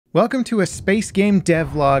Welcome to a space game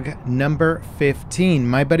devlog number 15.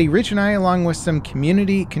 My buddy Rich and I, along with some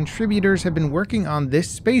community contributors, have been working on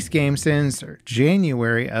this space game since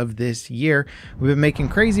January of this year. We've been making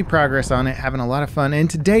crazy progress on it, having a lot of fun, and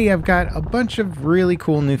today I've got a bunch of really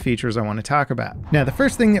cool new features I want to talk about. Now, the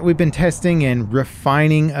first thing that we've been testing and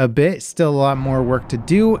refining a bit, still a lot more work to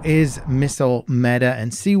do, is missile meta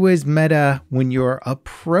and CWIS meta. When you're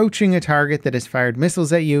approaching a target that has fired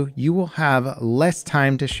missiles at you, you will have less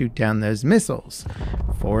time to shoot down those missiles.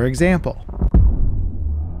 For example,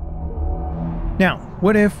 now,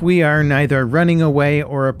 what if we are neither running away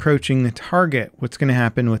or approaching the target? What's going to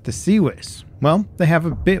happen with the CWIS? Well, they have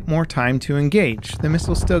a bit more time to engage. The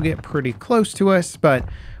missiles still get pretty close to us, but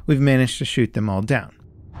we've managed to shoot them all down.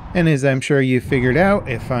 And as I'm sure you figured out,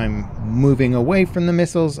 if I'm moving away from the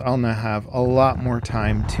missiles, I'll now have a lot more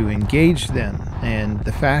time to engage them. And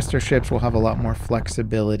the faster ships will have a lot more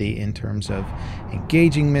flexibility in terms of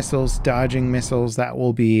engaging missiles, dodging missiles. That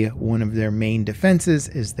will be one of their main defenses,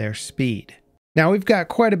 is their speed. Now, we've got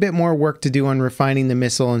quite a bit more work to do on refining the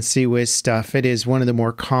missile and CWIS stuff. It is one of the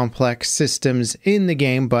more complex systems in the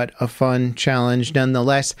game, but a fun challenge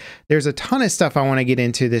nonetheless. There's a ton of stuff I want to get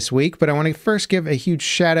into this week, but I want to first give a huge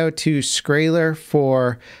shout out to Skraler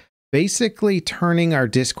for basically turning our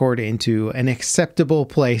Discord into an acceptable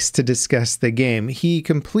place to discuss the game. He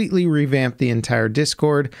completely revamped the entire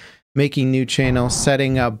Discord, making new channels,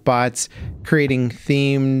 setting up bots, creating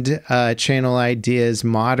themed channel ideas,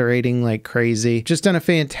 moderating like crazy. Just done a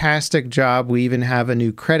fantastic job. We even have a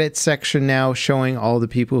new credits section now showing all the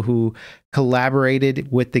people who collaborated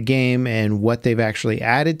with the game and what they've actually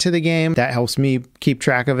added to the game. That helps me keep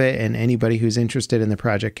track of it, and anybody who's interested in the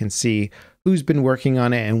project can see who's been working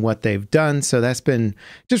on it and what they've done. So that's been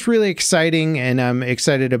just really exciting, and I'm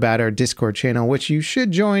excited about our Discord channel, which you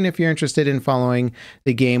should join if you're interested in following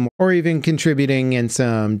the game or even contributing in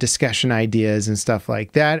some discussion ideas and stuff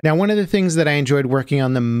like that. Now, one of the things that I enjoyed working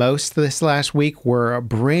on the most this last week were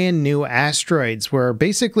brand new asteroids. We're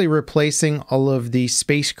basically replacing all of the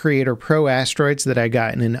Space Creator Pro asteroids that I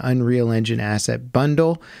got in an Unreal Engine asset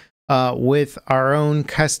bundle with our own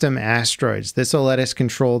custom asteroids. This will let us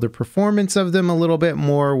control the performance of them a little bit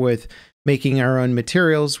more with making our own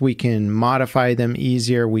materials. We can modify them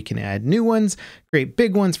easier. We can add new ones, create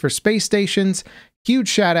big ones for space stations. Huge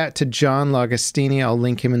shout out to John Lagostini. I'll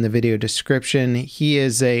link him in the video description. He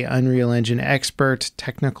is a Unreal Engine expert,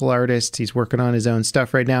 technical artist. He's working on his own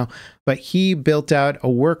stuff right now, but he built out a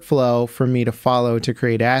workflow for me to follow to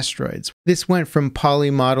create asteroids. This went from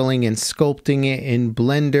poly modeling and sculpting it in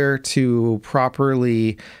Blender to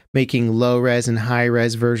properly making low-res and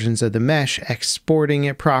high-res versions of the mesh, exporting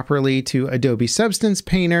it properly to Adobe Substance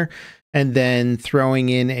Painter, and then throwing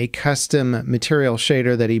in a custom material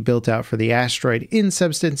shader that he built out for the asteroid in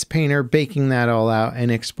Substance Painter, baking that all out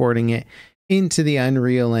and exporting it into the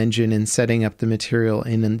Unreal Engine and setting up the material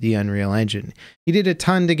in the Unreal Engine. He did a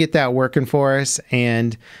ton to get that working for us,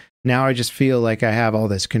 and now I just feel like I have all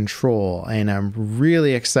this control, and I'm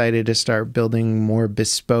really excited to start building more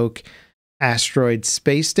bespoke asteroid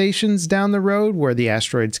space stations down the road where the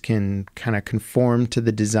asteroids can kind of conform to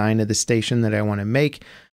the design of the station that I want to make.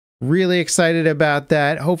 Really excited about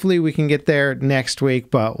that. Hopefully we can get there next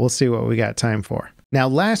week, but we'll see what we got time for. Now,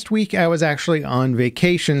 last week I was actually on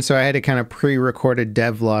vacation, so I had to kind of pre-record a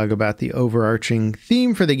devlog about the overarching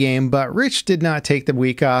theme for the game, but Rich did not take the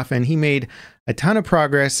week off, and he made a ton of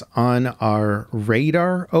progress on our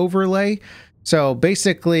radar overlay. So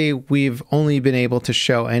basically, we've only been able to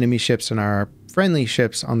show enemy ships and our friendly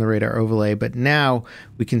ships on the radar overlay, but now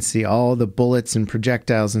we can see all the bullets and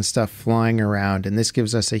projectiles and stuff flying around, and this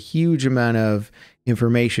gives us a huge amount of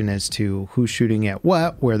information as to who's shooting at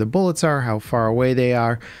what, where the bullets are, how far away they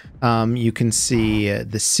are. You can see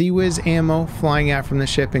the CWIS ammo flying out from the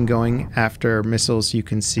ship and going after missiles. You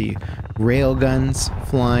can see rail guns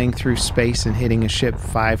flying through space and hitting a ship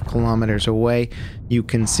 5 kilometers away. You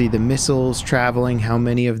can see the missiles traveling, how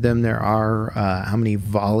many of them there are, how many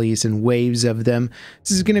volleys and waves of them.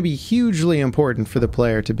 This is going to be hugely important for the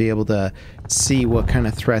player to be able to see what kind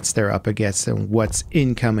of threats they're up against and what's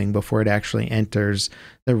incoming before it actually enters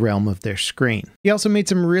the realm of their screen. He also made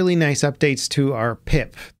some really nice updates to our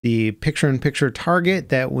PIP, the picture-in-picture target,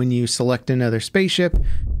 that when you select another spaceship,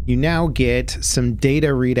 you now get some data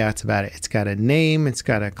readouts about it. It's got a name, it's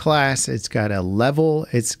got a class, it's got a level,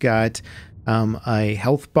 it's got a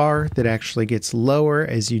health bar that actually gets lower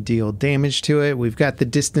as you deal damage to it. We've got the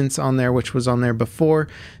distance on there, which was on there before.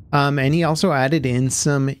 And he also added in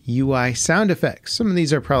some UI sound effects. Some of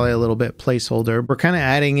these are probably a little bit placeholder. We're kind of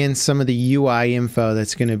adding in some of the UI info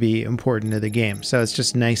that's going to be important to the game. So it's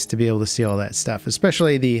just nice to be able to see all that stuff,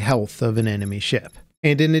 especially the health of an enemy ship.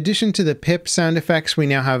 And in addition to the pip sound effects, we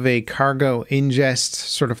now have a cargo ingest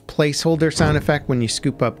sort of placeholder sound effect when you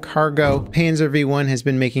scoop up cargo. Panzer V1 has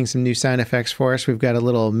been making some new sound effects for us. We've got a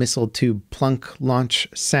little missile tube plunk launch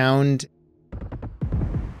sound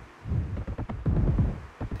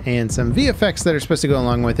and some VFX that are supposed to go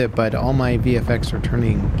along with it, but all my VFX are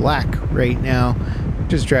turning black right now,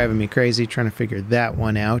 which is driving me crazy trying to figure that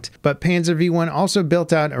one out. But Panzer V1 also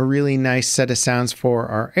built out a really nice set of sounds for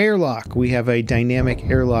our airlock. We have a dynamic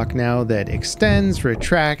airlock now that extends,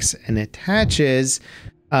 retracts, and attaches.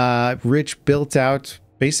 Rich built out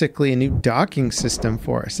basically a new docking system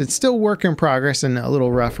for us. It's still work in progress and a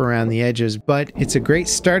little rough around the edges, but it's a great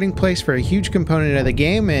starting place for a huge component of the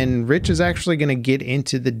game, and Rich is actually going to get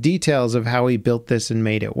into the details of how he built this and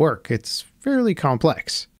made it work. It's fairly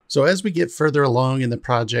complex. So as we get further along in the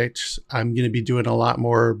project, I'm going to be doing a lot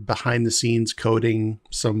more behind the scenes coding,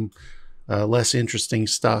 some less interesting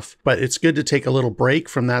stuff, but it's good to take a little break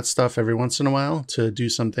from that stuff every once in a while to do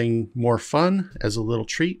something more fun as a little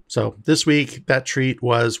treat. So this week, that treat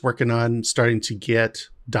was working on starting to get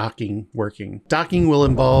docking working. Docking will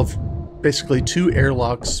involve basically two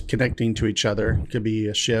airlocks connecting to each other. It could be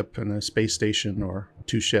a ship and a space station or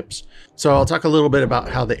two ships. So I'll talk a little bit about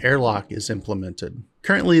how the airlock is implemented.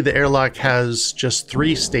 Currently, the airlock has just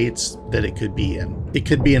 3 states that it could be in. It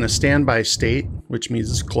could be in a standby state, which means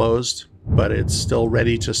it's closed, but it's still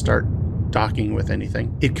ready to start docking with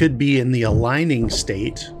anything. It could be in the aligning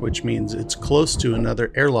state, which means it's close to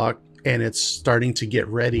another airlock and it's starting to get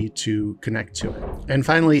ready to connect to it. And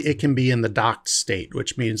finally, it can be in the docked state,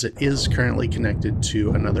 which means it is currently connected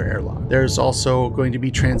to another airlock. There's also going to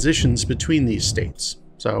be transitions between these states.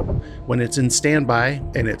 So when it's in standby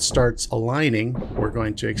and it starts aligning, we're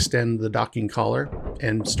going to extend the docking collar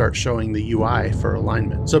and start showing the UI for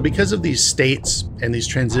alignment. So because of these states and these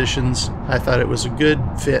transitions, I thought it was a good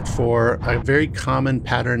fit for a very common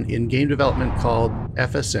pattern in game development called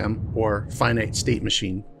FSM, or finite state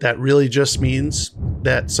machine. That really just means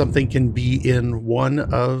that something can be in one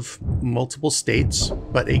of multiple states,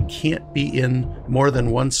 but it can't be in more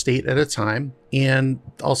than one state at a time, and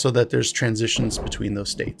also that there's transitions between those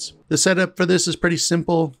states. The setup for this is pretty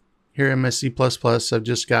simple. Here in my C++, I've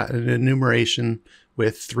just got an enumeration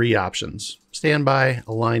with 3 options: standby,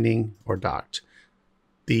 aligning, or docked.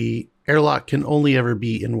 The airlock can only ever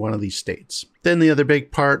be in one of these states. Then the other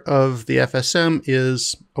big part of the FSM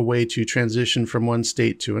is a way to transition from one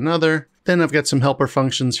state to another. Then I've got some helper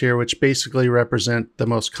functions here, which basically represent the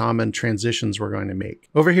most common transitions we're going to make.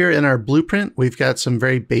 Over here in our blueprint, we've got some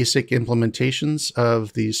very basic implementations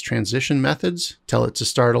of these transition methods. Tell it to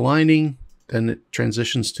start aligning, then it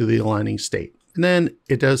transitions to the aligning state. And then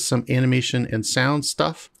it does some animation and sound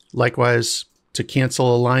stuff. Likewise, to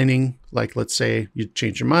cancel aligning, like let's say you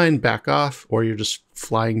change your mind, back off, or you're just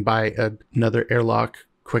flying by another airlock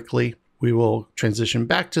quickly, we will transition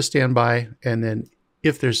back to standby. And then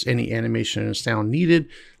if there's any animation and sound needed,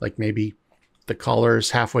 like maybe the collar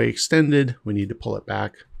is halfway extended, we need to pull it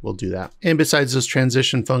back, we'll do that. And besides those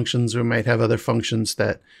transition functions, we might have other functions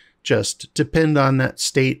that just depend on that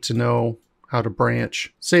state to know how to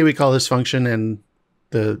branch. Say we call this function and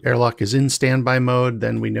the airlock is in standby mode,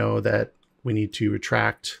 then we know that we need to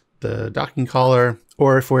retract the docking collar.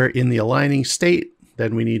 Or if we're in the aligning state,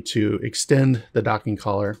 then we need to extend the docking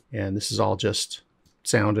collar. And this is all just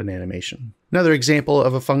sound and animation. Another example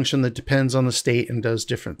of a function that depends on the state and does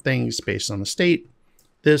different things based on the state.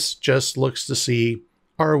 This just looks to see,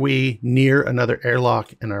 are we near another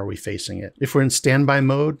airlock and are we facing it? If we're in standby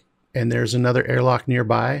mode and there's another airlock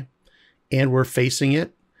nearby and we're facing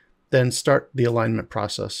it, then start the alignment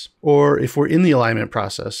process. Or if we're in the alignment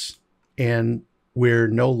process and we're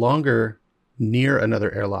no longer near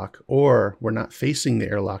another airlock or we're not facing the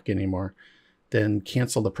airlock anymore, then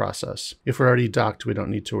cancel the process. If we're already docked, we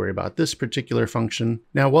don't need to worry about this particular function.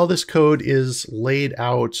 Now, while this code is laid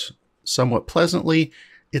out somewhat pleasantly,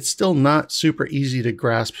 it's still not super easy to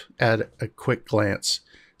grasp at a quick glance.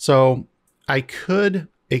 So I could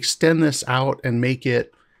extend this out and make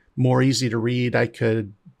it more easy to read. I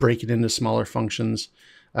could break it into smaller functions.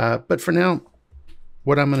 But for now,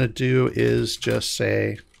 what I'm going to do is just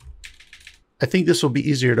say, I think this will be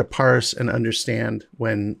easier to parse and understand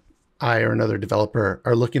when I or another developer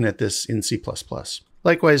are looking at this in C++.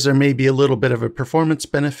 Likewise, there may be a little bit of a performance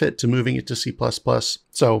benefit to moving it to C++,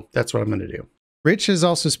 so that's what I'm going to do. Rich has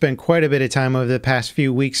also spent quite a bit of time over the past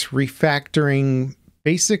few weeks refactoring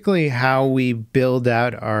basically how we build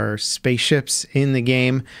out our spaceships in the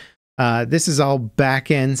game. This is all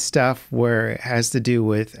back-end stuff where it has to do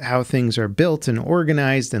with how things are built and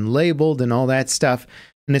organized and labeled and all that stuff.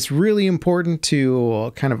 And it's really important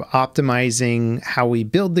to kind of optimizing how we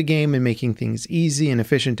build the game and making things easy and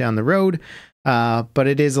efficient down the road. But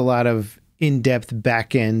it is a lot of in-depth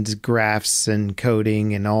backend graphs and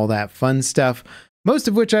coding and all that fun stuff, most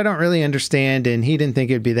of which I don't really understand, and he didn't think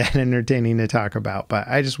it'd be that entertaining to talk about, but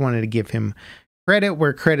I just wanted to give him credit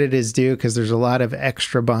where credit is due, because there's a lot of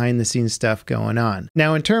extra behind the scenes stuff going on.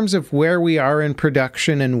 Now, in terms of where we are in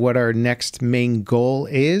production and what our next main goal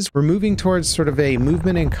is, we're moving towards sort of a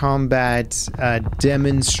movement and combat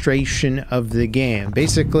demonstration of the game.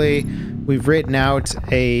 Basically, we've written out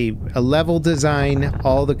a level design,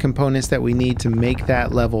 all the components that we need to make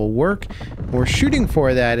that level work. We're shooting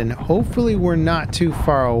for that, and hopefully we're not too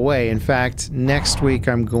far away. In fact, next week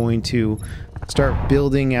I'm going to start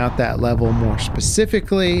building out that level more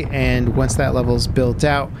specifically, and once that level is built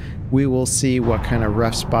out, we will see what kind of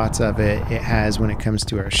rough spots of it has when it comes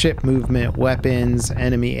to our ship movement, weapons,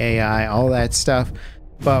 enemy AI, all that stuff.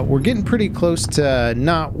 But we're getting pretty close to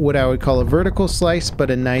not what I would call a vertical slice,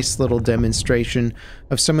 but a nice little demonstration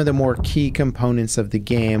of some of the more key components of the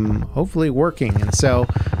game hopefully working. And so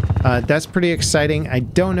that's pretty exciting. I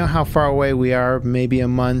don't know how far away we are, maybe a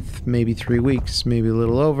month, maybe 3 weeks, maybe a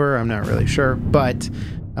little over. I'm not really sure, but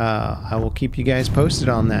I will keep you guys posted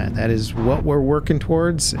on that. That is what we're working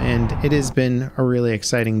towards, and it has been a really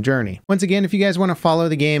exciting journey. Once again, if you guys want to follow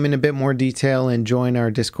the game in a bit more detail and join our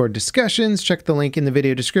Discord discussions, check the link in the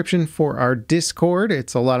video description for our Discord.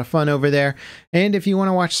 It's a lot of fun over there. And if you want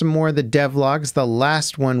to watch some more of the devlogs, the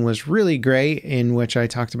last one was really great, in which I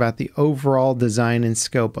talked about the overall design and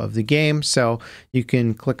scope of the game. So you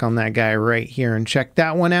can click on that guy right here and check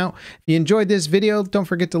that one out. If you enjoyed this video, don't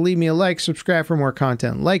forget to leave me a like, subscribe for more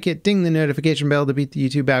content like it, ding the notification bell to beat the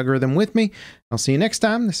YouTube algorithm with me. I'll see you next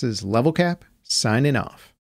time. This is Level Cap signing off.